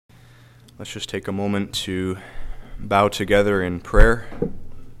Let's just take a moment to bow together in prayer.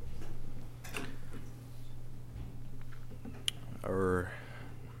 Our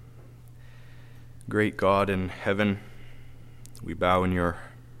great God in heaven, we bow in your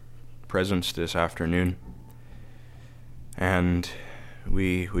presence this afternoon, and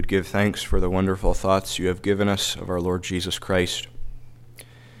we would give thanks for the wonderful thoughts you have given us of our Lord Jesus Christ.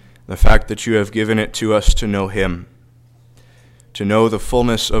 The fact that you have given it to us to know him, to know the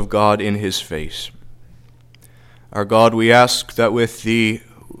fullness of God in his face. Our God, we ask that with the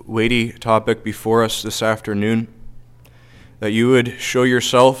weighty topic before us this afternoon, that you would show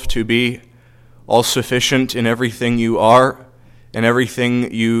yourself to be all-sufficient in everything you are and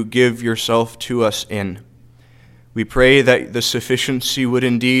everything you give yourself to us in. We pray that the sufficiency would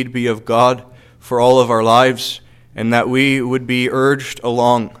indeed be of God for all of our lives, and that we would be urged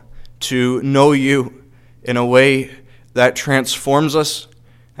along to know you in a way that transforms us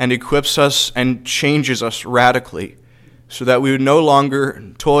and equips us and changes us radically, so that we would no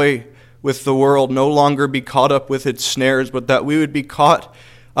longer toy with the world, no longer be caught up with its snares, but that we would be caught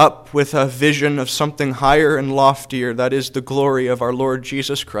up with a vision of something higher and loftier, that is the glory of our Lord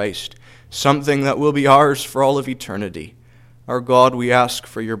Jesus Christ, something that will be ours for all of eternity. Our God, we ask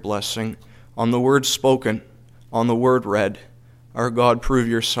for your blessing on the word spoken, on the word read. Our God, prove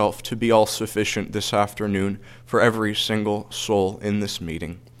yourself to be all-sufficient this afternoon for every single soul in this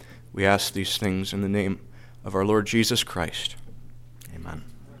meeting. We ask these things in the name of our Lord Jesus Christ. Amen.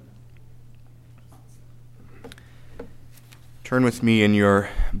 Turn with me in your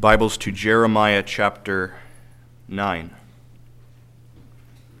Bibles to Jeremiah chapter 9.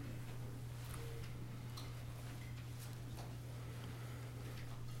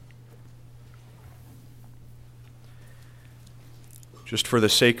 Just for the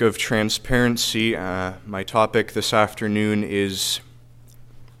sake of transparency, my topic this afternoon is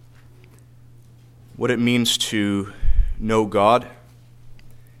what it means to know God.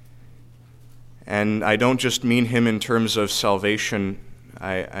 And I don't just mean him in terms of salvation.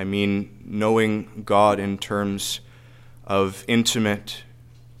 I mean knowing God in terms of intimate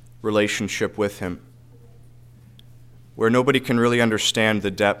relationship with him, where nobody can really understand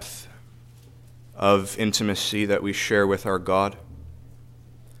the depth of intimacy that we share with our God,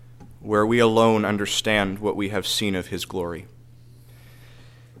 where we alone understand what we have seen of his glory.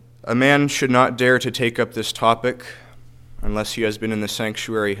 A man should not dare to take up this topic unless he has been in the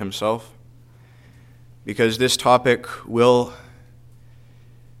sanctuary himself, because this topic will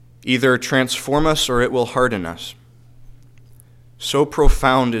either transform us or it will harden us. So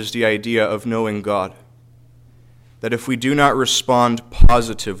profound is the idea of knowing God that if we do not respond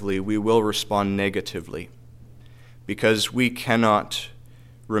positively, we will respond negatively, because we cannot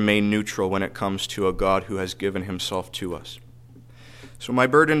remain neutral when it comes to a God who has given himself to us. So my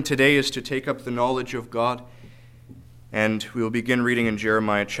burden today is to take up the knowledge of God, and we will begin reading in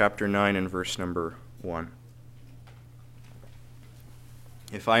Jeremiah chapter 9 and verse number 1.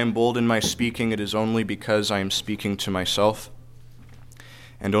 If I am bold in my speaking, it is only because I am speaking to myself,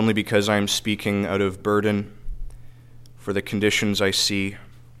 and only because I am speaking out of burden for the conditions I see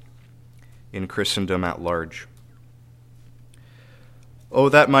in Christendom at large. Oh,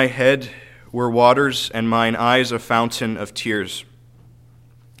 that my head were waters and mine eyes a fountain of tears,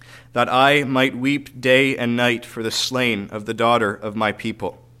 that I might weep day and night for the slain of the daughter of my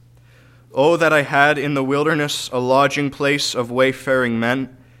people. Oh, that I had in the wilderness a lodging place of wayfaring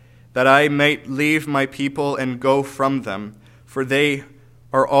men, that I might leave my people and go from them, for they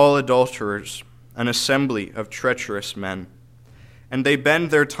are all adulterers, an assembly of treacherous men. And they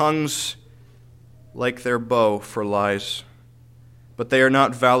bend their tongues like their bow for lies, but they are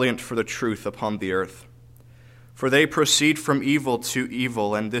not valiant for the truth upon the earth. For they proceed from evil to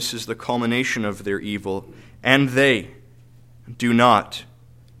evil, and this is the culmination of their evil. And they do not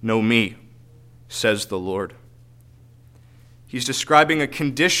know me, says the Lord. He's describing a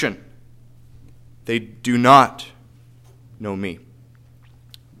condition. They do not know me.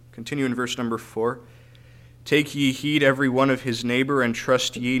 Continue in verse number 4. Take ye heed every one of his neighbor, and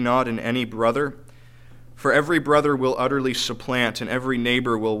trust ye not in any brother. For every brother will utterly supplant, and every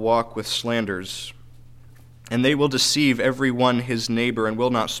neighbor will walk with slanders. And they will deceive every one his neighbor, and will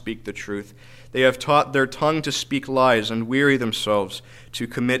not speak the truth. They have taught their tongue to speak lies, and weary themselves to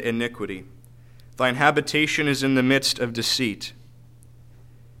commit iniquity. Thine habitation is in the midst of deceit.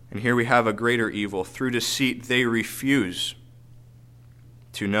 And here we have a greater evil. Through deceit they refuse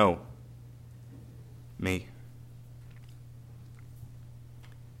to know me.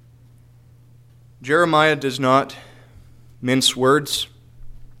 Jeremiah does not mince words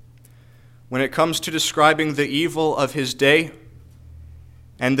when it comes to describing the evil of his day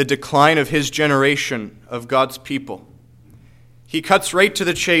and the decline of his generation of God's people, he cuts right to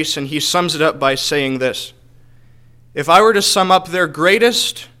the chase and he sums it up by saying this: if I were to sum up their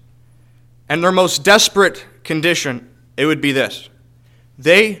greatest and their most desperate condition, it would be this: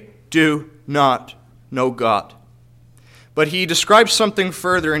 they do not know God. But he describes something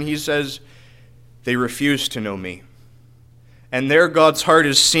further and he says, they refuse to know me. And there God's heart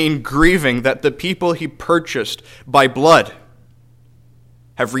is seen grieving that the people he purchased by blood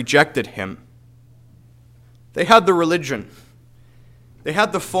have rejected him. They had the religion. They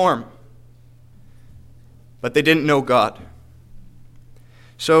had the form. But they didn't know God.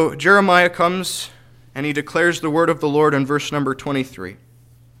 So Jeremiah comes and he declares the word of the Lord in verse number 23.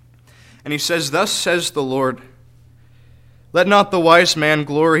 And he says, thus says the Lord, let not the wise man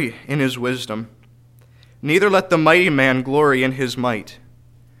glory in his wisdom, neither let the mighty man glory in his might.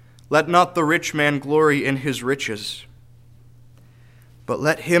 Let not the rich man glory in his riches. But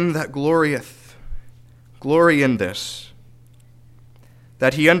let him that glorieth glory in this,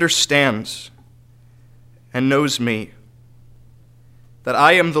 that he understands and knows me, that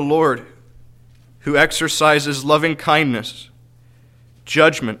I am the Lord who exercises loving kindness,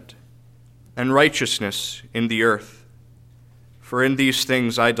 judgment, and righteousness in the earth. For in these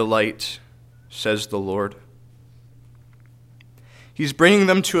things I delight, says the Lord. He's bringing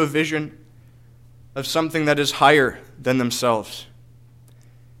them to a vision of something that is higher than themselves.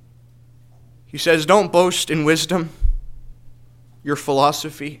 He says, don't boast in wisdom, your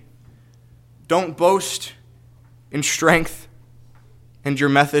philosophy. Don't boast in strength and your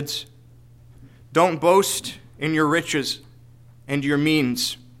methods. Don't boast in your riches and your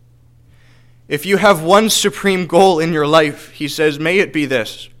means. If you have one supreme goal in your life, he says, may it be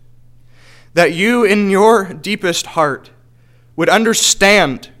this: that you in your deepest heart would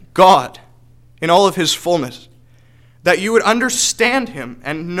understand God in all of his fullness. That you would understand him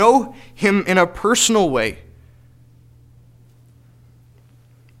and know him in a personal way.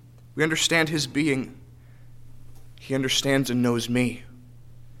 We understand his being. He understands and knows me.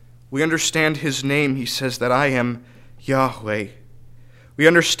 We understand his name. He says that I am Yahweh. We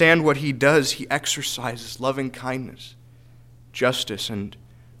understand what he does. He exercises loving kindness, justice, and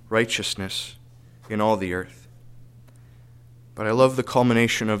righteousness in all the earth. But I love the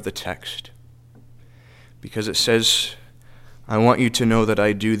culmination of the text, because it says, I want you to know that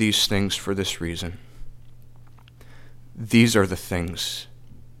I do these things for this reason. These are the things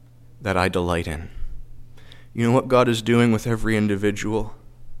that I delight in. You know what God is doing with every individual?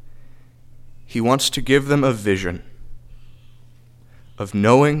 He wants to give them a vision of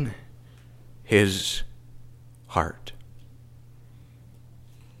knowing his heart.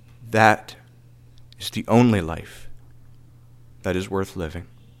 That is the only life that is worth living.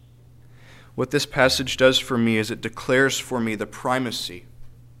 What this passage does for me is it declares for me the primacy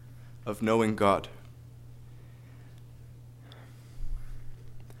of knowing God.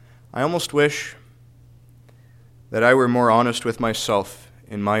 I almost wish that I were more honest with myself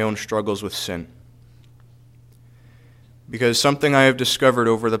in my own struggles with sin. Because something I have discovered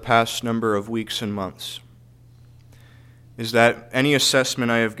over the past number of weeks and months is that any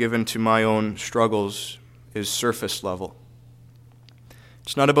assessment I have given to my own struggles is surface level.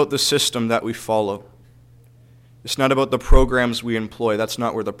 It's not about the system that we follow. It's not about the programs we employ. That's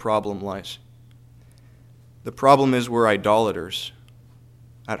not where the problem lies. The problem is we're idolaters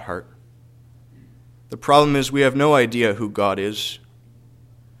at heart. The problem is we have no idea who God is.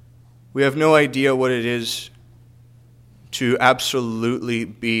 We have no idea what it is to absolutely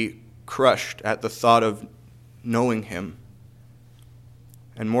be crushed at the thought of knowing him.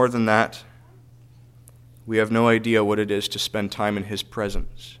 And more than that, we have no idea what it is to spend time in his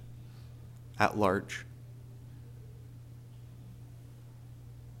presence at large.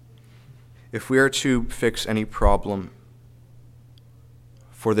 If we are to fix any problem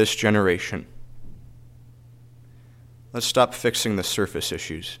for this generation, let's stop fixing the surface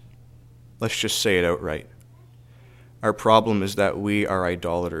issues. Let's just say it outright. Our problem is that we are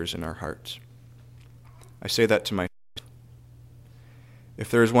idolaters in our hearts. I say that to myself. If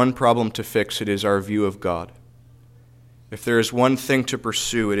there is one problem to fix, it is our view of God. If there is one thing to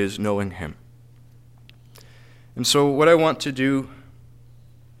pursue, it is knowing him. And so what I want to do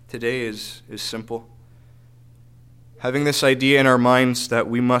today is simple. Having this idea in our minds that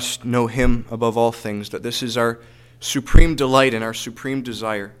we must know him above all things, that this is our supreme delight and our supreme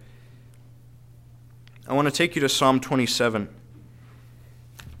desire. I want to take you to Psalm 27.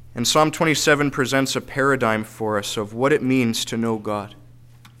 And Psalm 27 presents a paradigm for us of what it means to know God.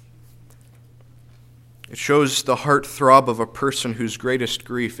 It shows the heart throb of a person whose greatest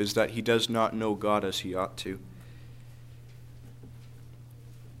grief is that he does not know God as he ought to.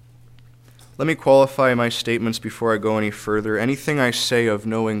 Let me qualify my statements before I go any further. Anything I say of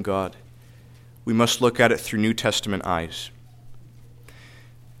knowing God, we must look at it through New Testament eyes.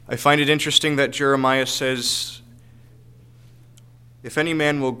 I find it interesting that Jeremiah says, if any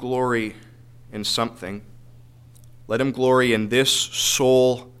man will glory in something, let him glory in this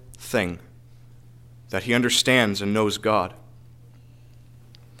sole thing, that he understands and knows God.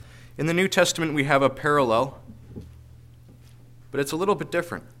 In the New Testament, we have a parallel, but it's a little bit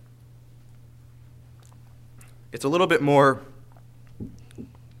different. It's a little bit more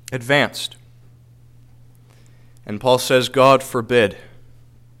advanced. And Paul says, God forbid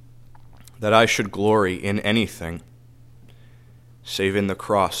that I should glory in anything save in the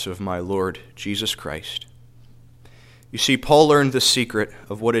cross of my Lord Jesus Christ. You see, Paul learned the secret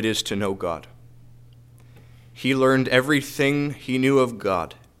of what it is to know God. He learned everything he knew of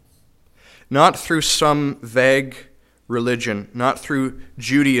God, not through some vague religion, not through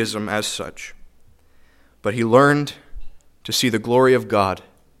Judaism as such, but he learned to see the glory of God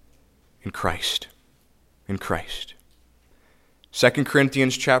in Christ. In Christ. 2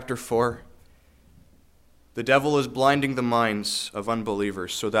 Corinthians chapter 4, the devil is blinding the minds of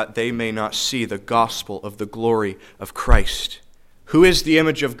unbelievers so that they may not see the gospel of the glory of Christ, who is the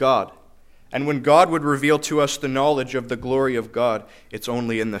image of God. And when God would reveal to us the knowledge of the glory of God, it's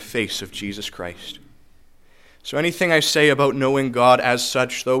only in the face of Jesus Christ. So anything I say about knowing God as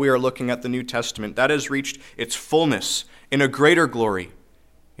such, though we are looking at the New Testament, that has reached its fullness in a greater glory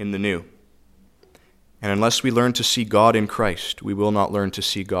in the New. And unless we learn to see God in Christ, we will not learn to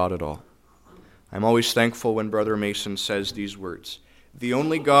see God at all. I'm always thankful when Brother Mason says these words. The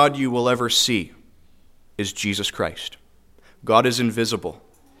only God you will ever see is Jesus Christ. God is invisible,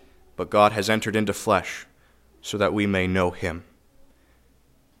 but God has entered into flesh so that we may know him.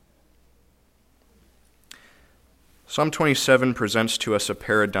 Psalm 27 presents to us a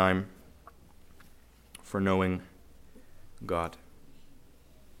paradigm for knowing God.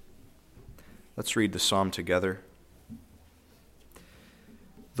 Let's read the psalm together.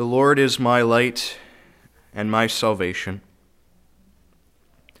 The Lord is my light and my salvation.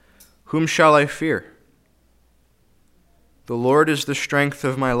 Whom shall I fear? The Lord is the strength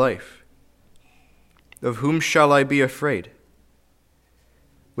of my life. Of whom shall I be afraid?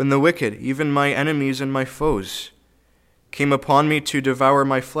 When the wicked, even my enemies and my foes, came upon me to devour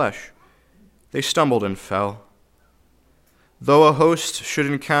my flesh, they stumbled and fell. Though a host should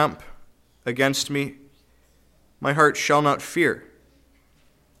encamp against me, my heart shall not fear.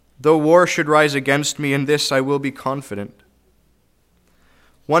 Though war should rise against me, in this I will be confident.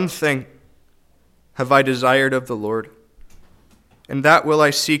 One thing have I desired of the Lord, and that will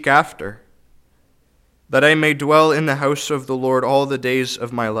I seek after, that I may dwell in the house of the Lord all the days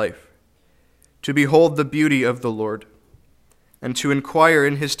of my life, to behold the beauty of the Lord, and to inquire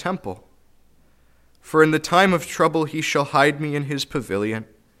in his temple. For in the time of trouble he shall hide me in his pavilion.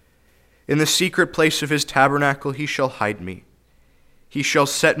 In the secret place of his tabernacle he shall hide me. He shall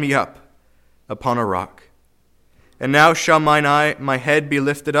set me up upon a rock. And now shall my head be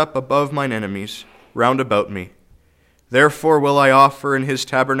lifted up above mine enemies round about me. Therefore will I offer in his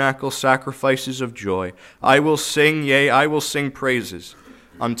tabernacle sacrifices of joy. I will sing, yea, I will sing praises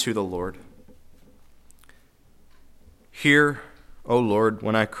unto the Lord. Hear, O Lord,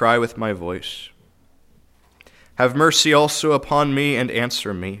 when I cry with my voice. Have mercy also upon me and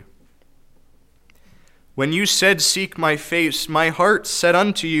answer me. When you said, seek my face, my heart said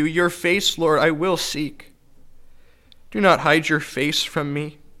unto you, your face, Lord, I will seek. Do not hide your face from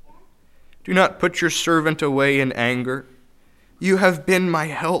me. Do not put your servant away in anger. You have been my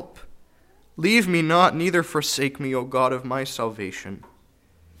help. Leave me not, neither forsake me, O God of my salvation.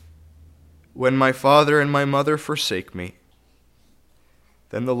 When my father and my mother forsake me,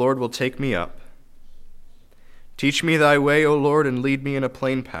 then the Lord will take me up. Teach me thy way, O Lord, and lead me in a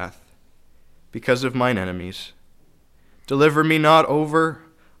plain path, because of mine enemies. Deliver me not over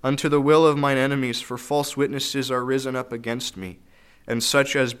unto the will of mine enemies, for false witnesses are risen up against me, and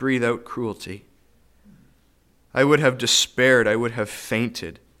such as breathe out cruelty. I would have despaired, I would have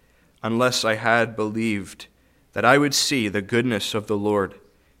fainted, unless I had believed that I would see the goodness of the Lord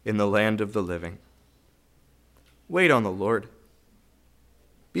in the land of the living. Wait on the Lord.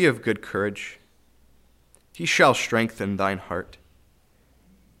 Be of good courage. He shall strengthen thine heart.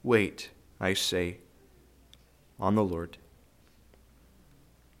 Wait, I say, on the Lord.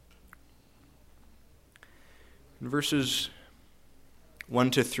 In verses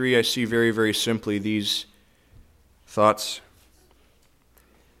 1 to 3, I see very, very simply these thoughts: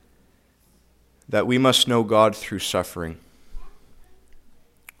 that we must know God through suffering.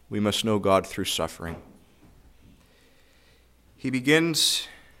 We must know God through suffering. He begins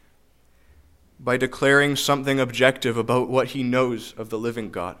by declaring something objective about what he knows of the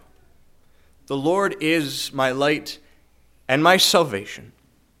living God. The Lord is my light and my salvation.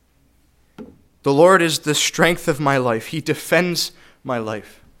 The Lord is the strength of my life. He defends my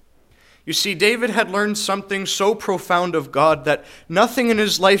life. You see, David had learned something so profound of God that nothing in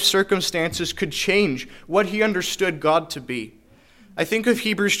his life circumstances could change what he understood God to be. I think of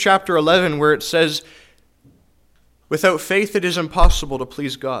Hebrews chapter 11 where it says, "Without faith it is impossible to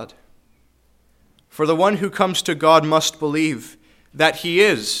please God. For the one who comes to God must believe that he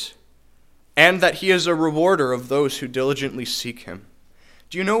is, and that he is a rewarder of those who diligently seek him."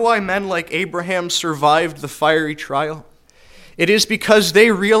 Do you know why men like Abraham survived the fiery trial? It is because they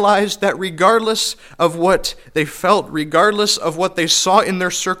realized that regardless of what they felt, regardless of what they saw in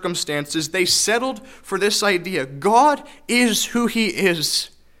their circumstances, they settled for this idea: God is who he is.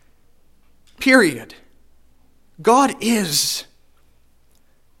 Period. God is.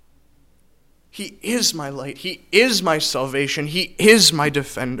 He is my light. He is my salvation. He is my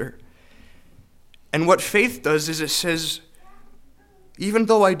defender. And what faith does is it says, even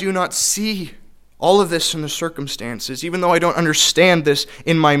though I do not see all of this in the circumstances, even though I don't understand this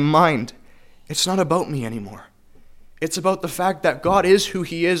in my mind, it's not about me anymore. It's about the fact that God is who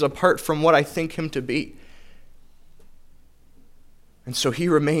he is apart from what I think him to be. And so he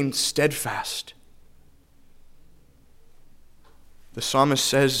remains steadfast. The psalmist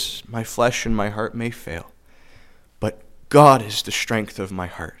says, "My flesh and my heart may fail, but God is the strength of my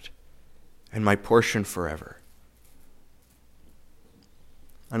heart and my portion forever."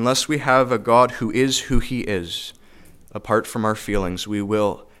 Unless we have a God who is who he is, apart from our feelings, we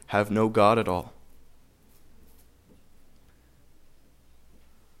will have no God at all.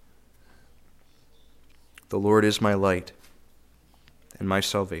 The Lord is my light and my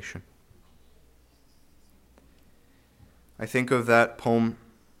salvation. I think of that poem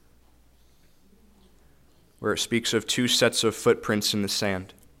where it speaks of two sets of footprints in the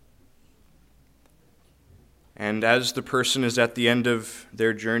sand. And as the person is at the end of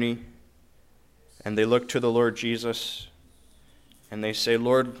their journey, and they look to the Lord Jesus, and they say,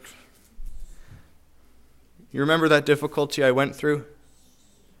 "Lord, you remember that difficulty I went through?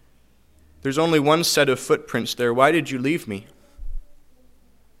 There's only one set of footprints there. Why did you leave me?"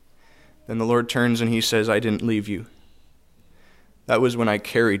 Then the Lord turns and he says, "I didn't leave you. That was when I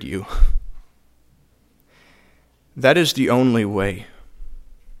carried you." That is the only way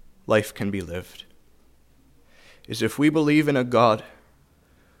life can be lived, is if we believe in a God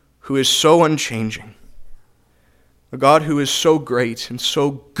who is so unchanging, a God who is so great and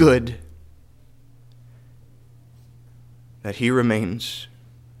so good that he remains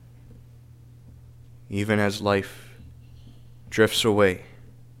even as life drifts away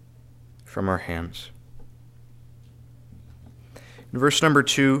from our hands. In verse number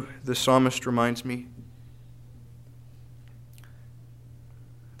 2, the psalmist reminds me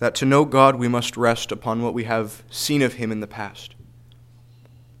that to know God we must rest upon what we have seen of him in the past.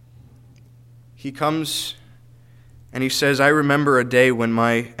 He comes and he says, "I remember a day when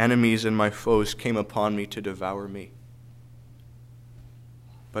my enemies and my foes came upon me to devour me.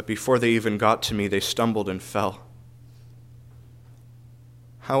 But before they even got to me, they stumbled and fell."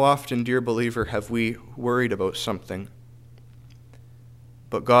 How often, dear believer, have we worried about something,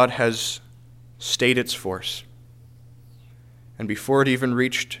 but God has stayed its force, and before it even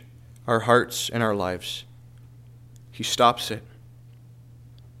reached our hearts and our lives, he stops it,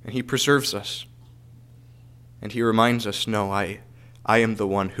 and he preserves us, and he reminds us, "No, I am the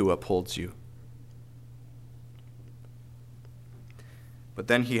one who upholds you." But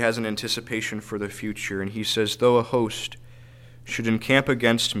then he has an anticipation for the future, and he says, "Though a host should encamp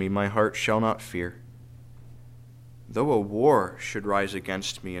against me, my heart shall not fear. Though a war should rise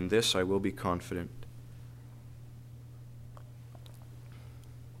against me, in this I will be confident."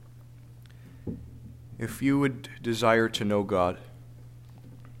 If you would desire to know God,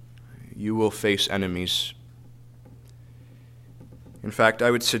 you will face enemies. In fact,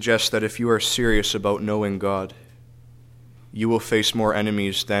 I would suggest that if you are serious about knowing God, you will face more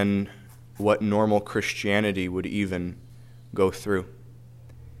enemies than what normal Christianity would even go through.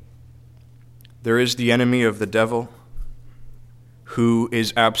 There is the enemy of the devil, who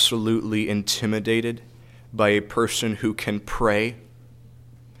is absolutely intimidated by a person who can pray.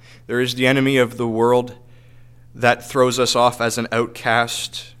 There is the enemy of the world that throws us off as an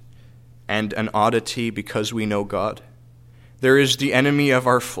outcast and an oddity because we know God. There is the enemy of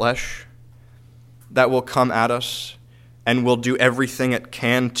our flesh that will come at us and will do everything it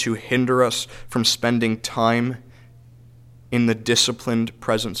can to hinder us from spending time in the disciplined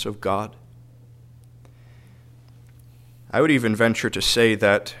presence of God. I would even venture to say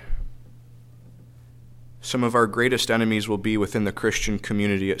that some of our greatest enemies will be within the Christian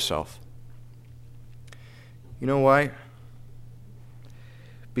community itself. You know why?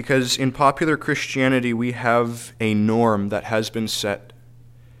 Because in popular Christianity, we have a norm that has been set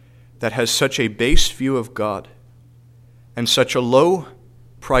that has such a base view of God and such a low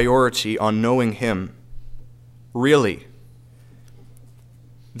priority on knowing Him, really,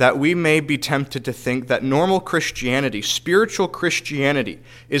 that we may be tempted to think that normal Christianity, spiritual Christianity,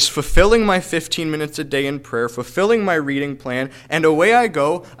 is fulfilling my 15 minutes a day in prayer, fulfilling my reading plan, and away I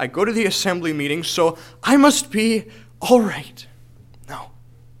go to the assembly meeting, so I must be all right. No.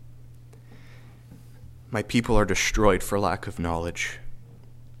 My people are destroyed for lack of knowledge.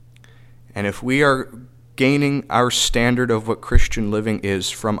 And if we are gaining our standard of what Christian living is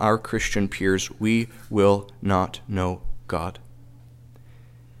from our Christian peers, we will not know God.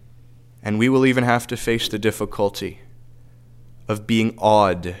 And we will even have to face the difficulty of being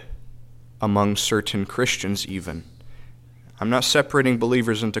odd among certain Christians even. I'm not separating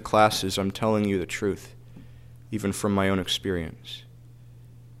believers into classes. I'm telling you the truth, even from my own experience.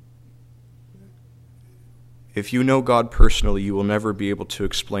 If you know God personally, you will never be able to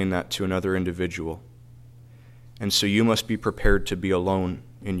explain that to another individual. And so you must be prepared to be alone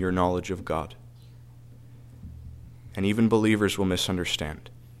in your knowledge of God. And even believers will misunderstand.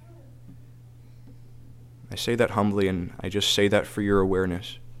 I say that humbly, and I just say that for your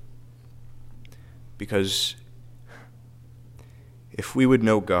awareness. Because if we would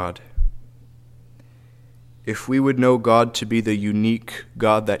know God, if we would know God to be the unique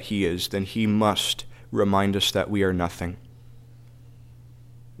God that He is, then He must remind us that we are nothing.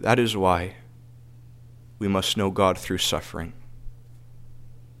 That is why we must know God through suffering.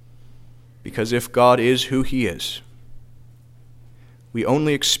 Because if God is who He is, we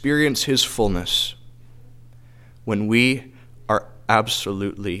only experience His fullness when we are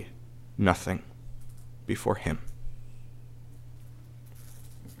absolutely nothing before Him.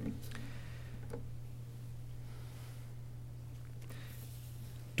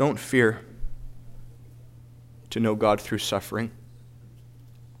 Don't fear to know God through suffering.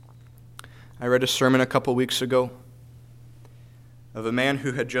 I read a sermon a couple weeks ago of a man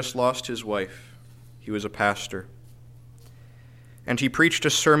who had just lost his wife. He was a pastor. And he preached a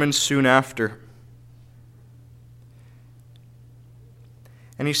sermon soon after.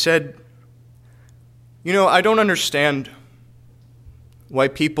 And he said, I don't understand why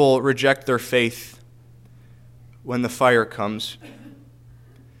people reject their faith when the fire comes.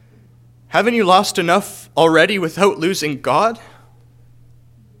 Haven't you lost enough already without losing God?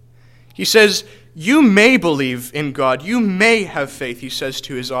 He says, you may believe in God. You may have faith, he says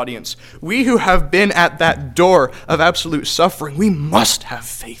to his audience. We who have been at that door of absolute suffering, we must have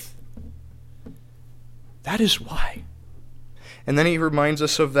faith. That is why. And then he reminds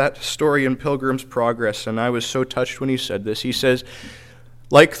us of that story in Pilgrim's Progress, and I was so touched when he said this. He says,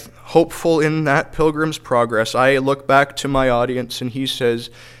 like Hopeful in that Pilgrim's Progress, I look back to my audience, and he says,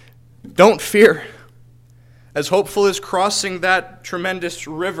 don't fear. As Hopeful is crossing that tremendous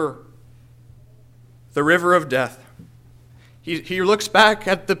river, the river of death, he looks back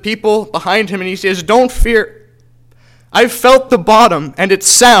at the people behind him and he says, don't fear. I've felt the bottom and it's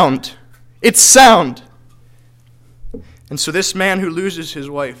sound. It's sound. And so this man who loses his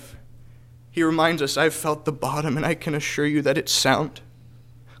wife, he reminds us, I've felt the bottom and I can assure you that it's sound.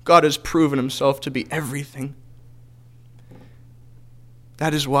 God has proven Himself to be everything.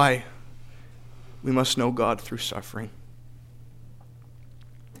 That is why we must know God through suffering.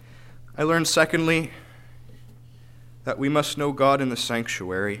 I learned, secondly, that we must know God in the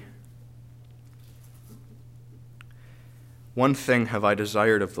sanctuary. One thing have I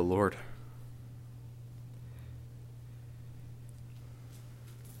desired of the Lord.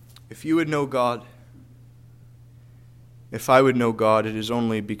 If you would know God, if I would know God, it is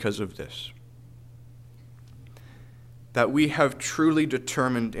only because of this. That we have truly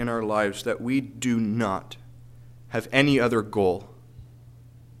determined in our lives that we do not have any other goal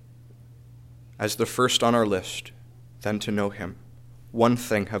as the first on our list than to know Him. One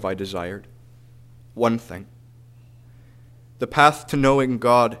thing have I desired. One thing. The path to knowing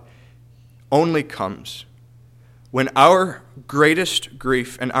God only comes when our greatest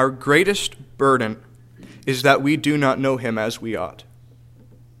grief and our greatest burden is that we do not know Him as we ought.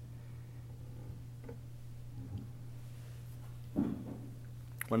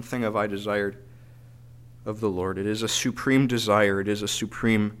 One thing have I desired of the Lord. It is a supreme desire. It is a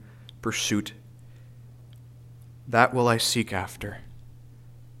supreme pursuit. That will I seek after.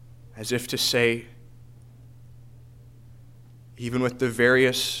 As if to say, even with the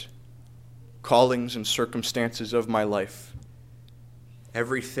various callings and circumstances of my life,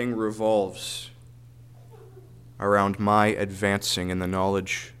 everything revolves around my advancing in the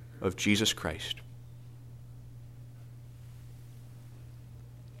knowledge of Jesus Christ.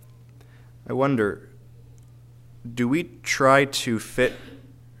 I wonder, do we try to fit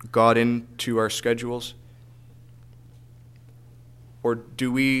God into our schedules? Or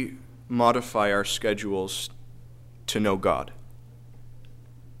do we modify our schedules to know God?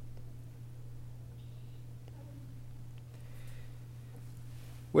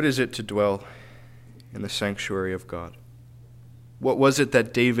 What is it to dwell in the sanctuary of God? What was it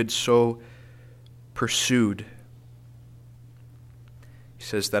that David so pursued? He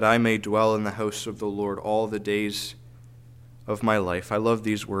says, that I may dwell in the house of the Lord all the days of my life. I love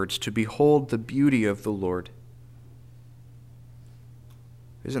these words, to behold the beauty of the Lord.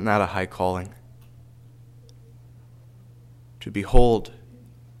 Isn't that a high calling? To behold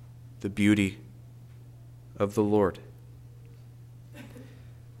the beauty of the Lord.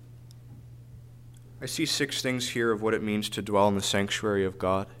 I see 6 things here of what it means to dwell in the sanctuary of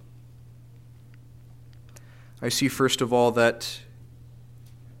God. I see, first of all, that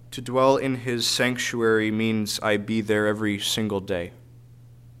to dwell in his sanctuary means I be there every single day.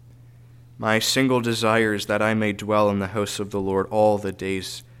 My single desire is that I may dwell in the house of the Lord all the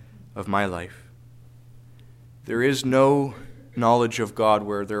days of my life. There is no knowledge of God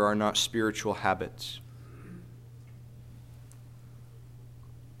where there are not spiritual habits.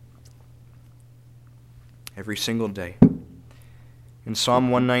 Every single day. In Psalm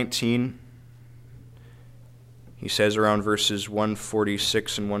 119, he says around verses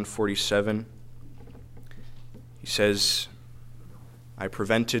 146 and 147, he says, I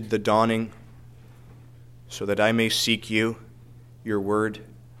prevented the dawning so that I may seek you, your word.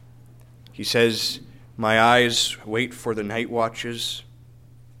 He says, my eyes wait for the night watches.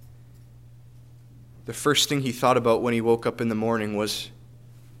 The first thing he thought about when he woke up in the morning was,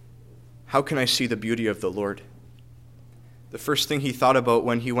 how can I see the beauty of the Lord? The first thing he thought about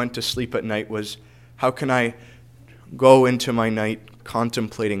when he went to sleep at night was, how can I go into my night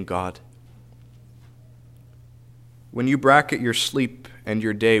contemplating God? When you bracket your sleep and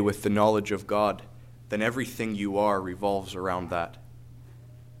your day with the knowledge of God, then everything you are revolves around that.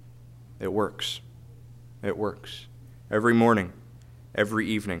 It works. It works. Every morning, every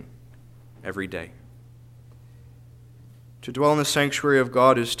evening, every day. To dwell in the sanctuary of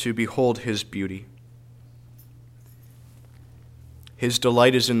God is to behold his beauty. His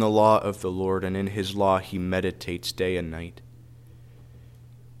delight is in the law of the Lord, and in his law he meditates day and night.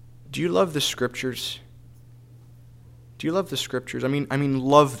 Do you love the Scriptures? Do you love the Scriptures? I mean,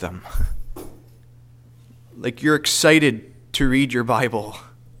 love them. Like you're excited to read your Bible.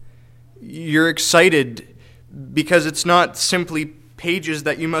 You're excited because it's not simply pages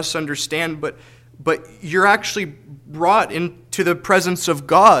that you must understand, but you're actually brought into the presence of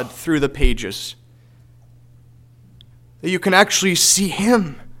God through the pages. That you can actually see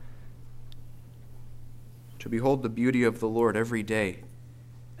him. To behold the beauty of the Lord every day.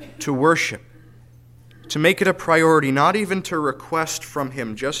 To worship. To make it a priority, not even to request from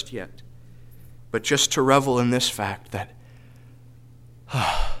him just yet, but just to revel in this fact that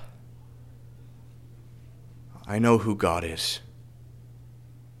I know who God is.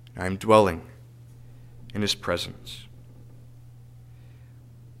 I'm dwelling in his presence.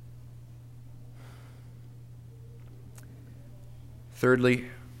 Thirdly,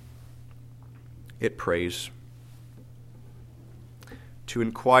 it prays. To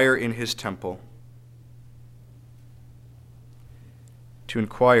inquire in his temple. To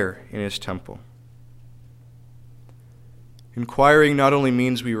inquire in his temple. Inquiring not only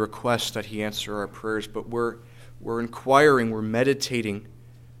means we request that he answer our prayers, but we're inquiring, we're meditating,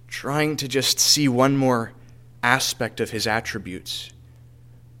 trying to just see one more aspect of his attributes,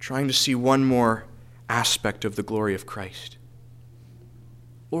 trying to see one more aspect of the glory of Christ.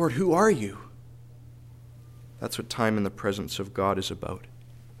 Lord, who are you? That's what time in the presence of God is about.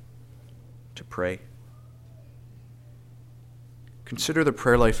 To pray. Consider the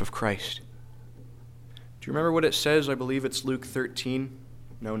prayer life of Christ. Do you remember what it says? I believe it's Luke 13.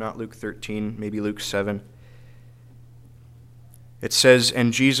 No, not Luke 13. Maybe Luke 7. It says,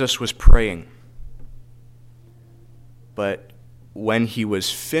 and Jesus was praying. But when he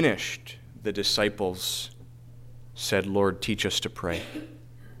was finished, the disciples said, Lord, teach us to pray.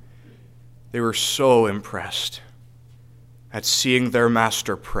 They were so impressed at seeing their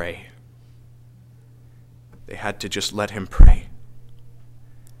master pray. They had to just let him pray.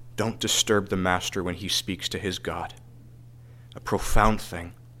 Don't disturb the master when he speaks to his God. A profound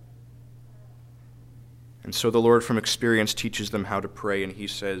thing. And so the Lord from experience teaches them how to pray, and he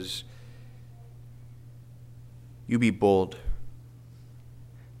says, you be bold,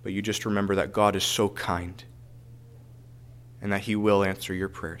 but you just remember that God is so kind and that he will answer your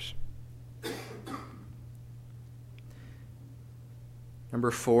prayers.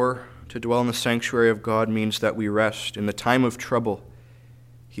 Number 4, to dwell in the sanctuary of God means that we rest. In the time of trouble,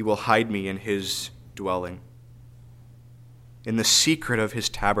 he will hide me in his dwelling. In the secret of his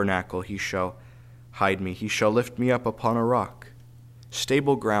tabernacle he shall hide me. He shall lift me up upon a rock.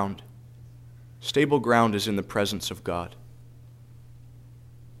 Stable ground. Stable ground is in the presence of God.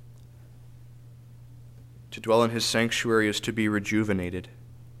 To dwell in his sanctuary is to be rejuvenated.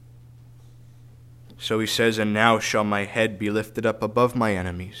 So he says, and now shall my head be lifted up above my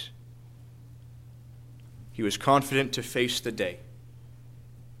enemies. He was confident to face the day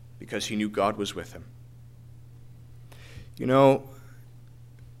because he knew God was with him. You know,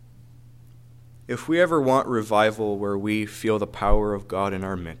 if we ever want revival where we feel the power of God in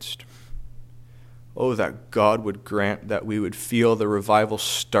our midst, oh, that God would grant that we would feel the revival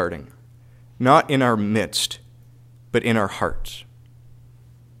starting, not in our midst, but in our hearts.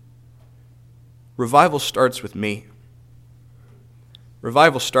 Revival starts with me.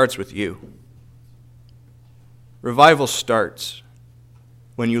 Revival starts with you. Revival starts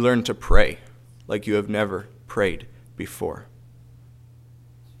when you learn to pray like you have never prayed before.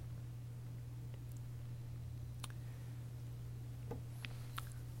 I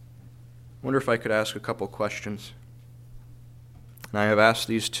wonder if I could ask a couple questions. And I have asked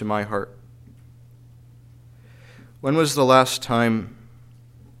these to my heart. When was the last time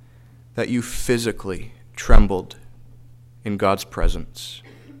that you physically trembled in God's presence?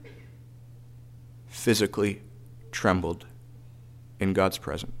 Physically trembled in God's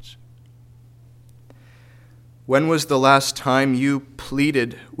presence. When was the last time you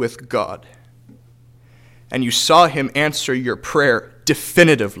pleaded with God and you saw him answer your prayer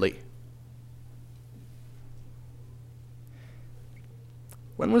definitively?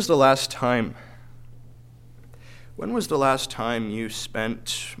 When was the last time you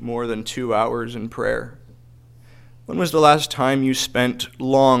spent more than 2 hours in prayer? When was the last time you spent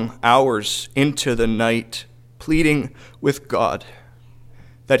long hours into the night pleading with God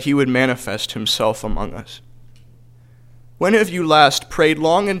that he would manifest himself among us? When have you last prayed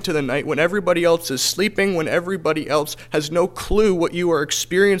long into the night when everybody else is sleeping, when everybody else has no clue what you are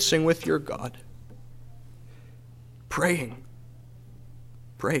experiencing with your God? Praying.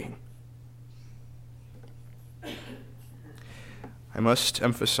 I must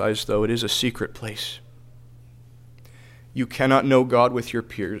emphasize, though, it is a secret place. You cannot know God with your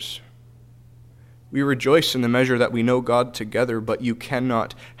peers. We rejoice in the measure that we know God together, but you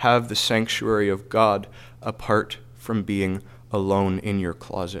cannot have the sanctuary of God apart from being alone in your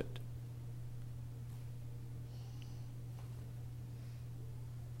closet.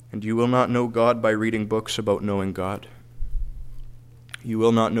 And you will not know God by reading books about knowing God. You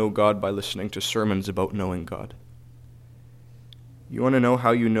will not know God by listening to sermons about knowing God. You want to know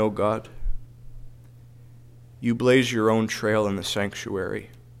how you know God? You blaze your own trail in the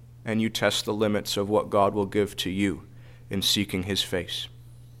sanctuary, and you test the limits of what God will give to you in seeking his face.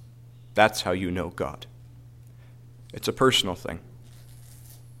 That's how you know God. It's a personal thing.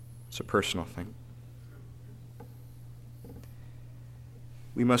 It's a personal thing.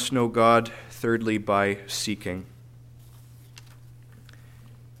 We must know God, thirdly, by seeking.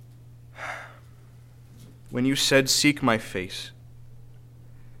 When you said, "Seek my face,"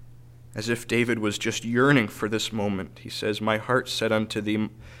 as if David was just yearning for this moment, he says, "My heart said unto thee,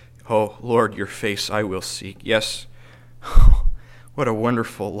 O Lord, your face I will seek." Yes, what a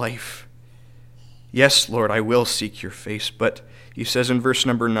wonderful life. Yes, Lord, I will seek your face. But he says in verse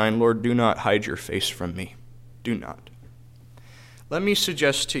number 9, Lord, do not hide your face from me. Do not. Let me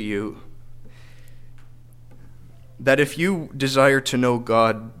suggest to you that if you desire to know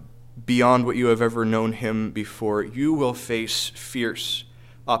God beyond what you have ever known him before, you will face fierce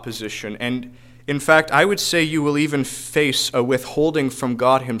opposition. And in fact, I would say you will even face a withholding from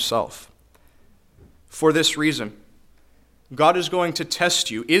God himself. For this reason, God is going to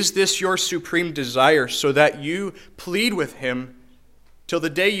test you. Is this your supreme desire, so that you plead with him till the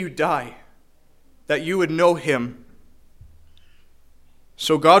day you die, that you would know him?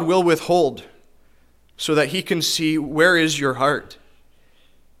 So God will withhold so that he can see where is your heart.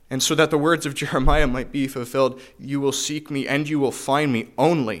 And so that the words of Jeremiah might be fulfilled, you will seek me and you will find me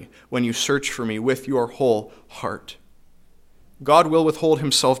only when you search for me with your whole heart. God will withhold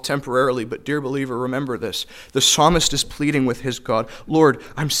himself temporarily, but dear believer, remember this. The psalmist is pleading with his God, Lord,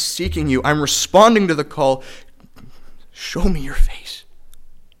 I'm seeking you. I'm responding to the call. Show me your face.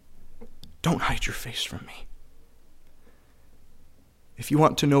 Don't hide your face from me. If you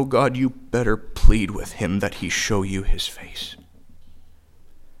want to know God, you better plead with him that he show you his face.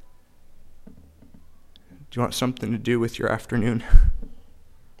 Do you want something to do with your afternoon?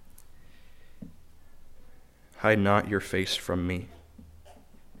 Hide not your face from me.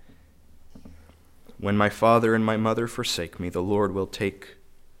 When my father and my mother forsake me, the Lord will take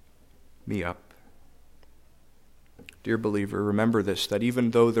me up. Dear believer, remember this, that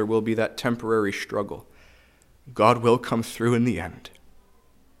even though there will be that temporary struggle, God will come through in the end.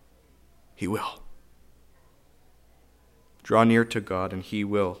 He will. Draw near to God, and He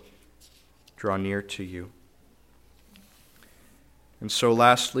will draw near to you. And so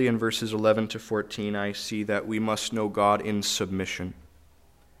lastly, in verses 11 to 14, I see that we must know God in submission.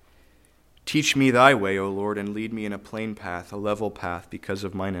 Teach me thy way, O Lord, and lead me in a plain path, a level path, because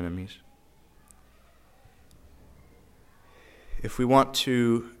of mine enemies. If we want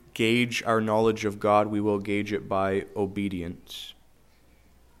to gauge our knowledge of God, we will gauge it by obedience.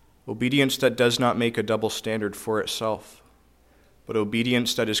 Obedience that does not make a double standard for itself, but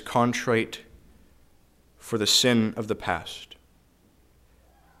obedience that is contrite for the sin of the past.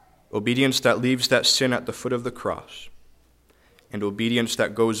 Obedience that leaves that sin at the foot of the cross, and obedience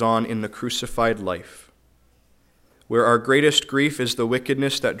that goes on in the crucified life, where our greatest grief is the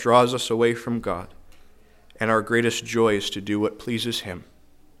wickedness that draws us away from God, and our greatest joy is to do what pleases Him.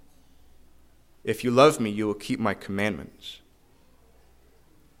 If you love me, you will keep my commandments.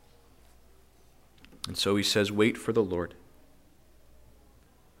 And so he says, wait for the Lord.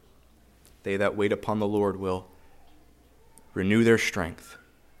 They that wait upon the Lord will renew their strength.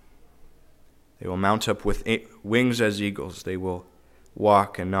 They will mount up with wings as eagles. They will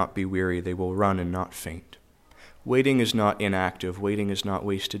walk and not be weary. They will run and not faint. Waiting is not inactive. Waiting is not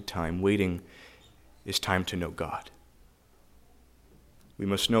wasted time. Waiting is time to know God. We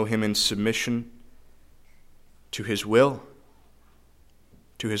must know Him in submission to His will,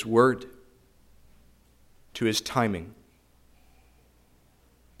 to His word, to His timing.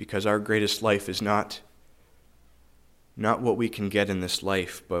 Because our greatest life is not what we can get in this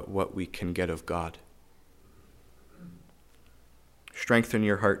life, but what we can get of God. Strengthen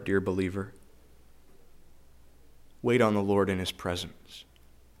your heart, dear believer. Wait on the Lord in His presence.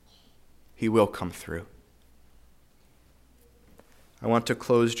 He will come through. I want to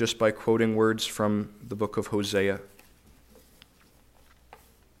close just by quoting words from the book of Hosea.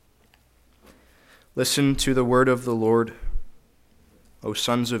 Listen to the word of the Lord, O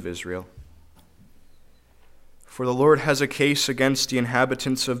sons of Israel. For the Lord has a case against the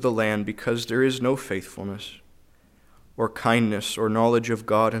inhabitants of the land, because there is no faithfulness, or kindness, or knowledge of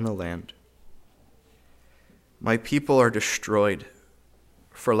God in the land. My people are destroyed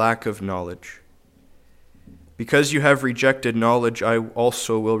for lack of knowledge. Because you have rejected knowledge, I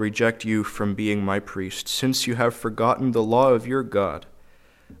also will reject you from being my priest. Since you have forgotten the law of your God,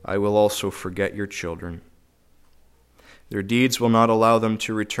 I will also forget your children. Their deeds will not allow them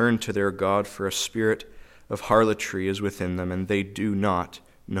to return to their God, for a spirit of harlotry is within them, and they do not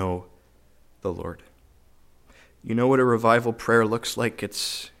know the Lord. You know what a revival prayer looks like?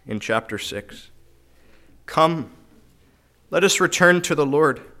 It's in chapter 6. Come, let us return to the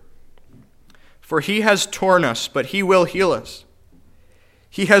Lord. For He has torn us, but He will heal us.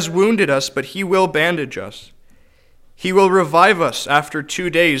 He has wounded us, but He will bandage us. He will revive us after 2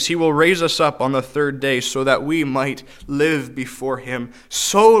 days. He will raise us up on the 3rd day, so that we might live before Him.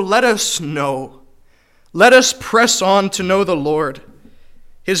 So let us know. Let us press on to know the Lord.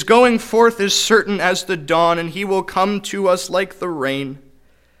 His going forth is certain as the dawn, and He will come to us like the rain,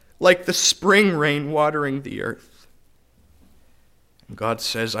 like the spring rain watering the earth. And God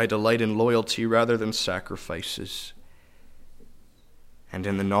says, I delight in loyalty rather than sacrifices, and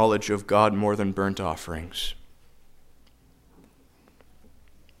in the knowledge of God more than burnt offerings.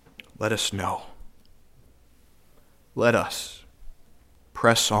 Let us know. Let us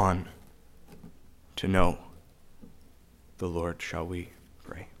press on to know the Lord, shall we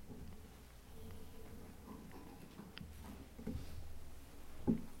pray.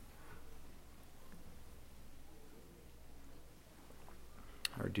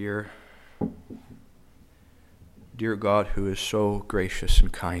 Our dear God, who is so gracious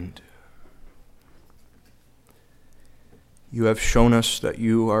and kind, you have shown us that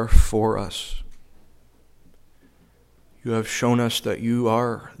you are for us. You have shown us that you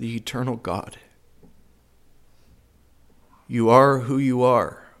are the eternal God. You are who you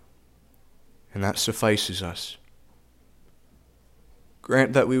are, and that suffices us.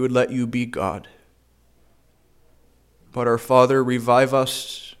 Grant that we would let you be God. But our Father, revive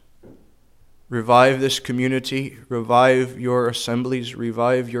us, revive this community, revive your assemblies,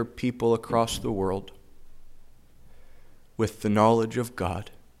 revive your people across the world with the knowledge of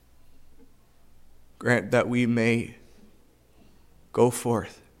God. Grant that we may go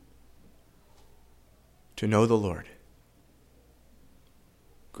forth to know the Lord.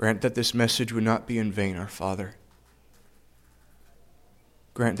 Grant that this message would not be in vain, our Father.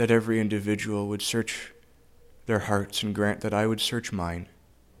 Grant that every individual would search their hearts, and grant that I would search mine,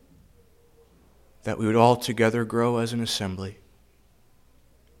 that we would all together grow as an assembly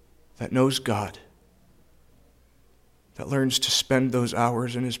that knows God, that learns to spend those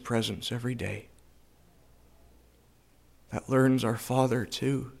hours in His presence every day, that learns, our Father,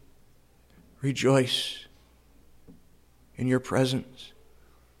 to rejoice in your presence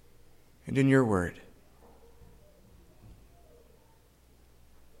and in your word.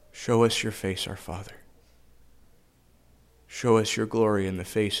 Show us your face, our Father. Show us your glory in the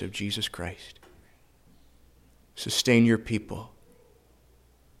face of Jesus Christ. Sustain your people.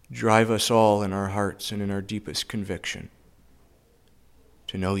 Drive us all in our hearts and in our deepest conviction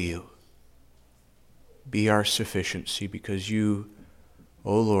to know you. Be our sufficiency, because you,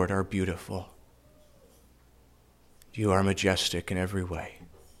 O Lord, are beautiful. You are majestic in every way.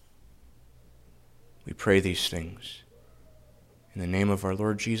 We pray these things in the name of our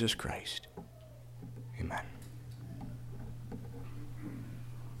Lord Jesus Christ. Amen.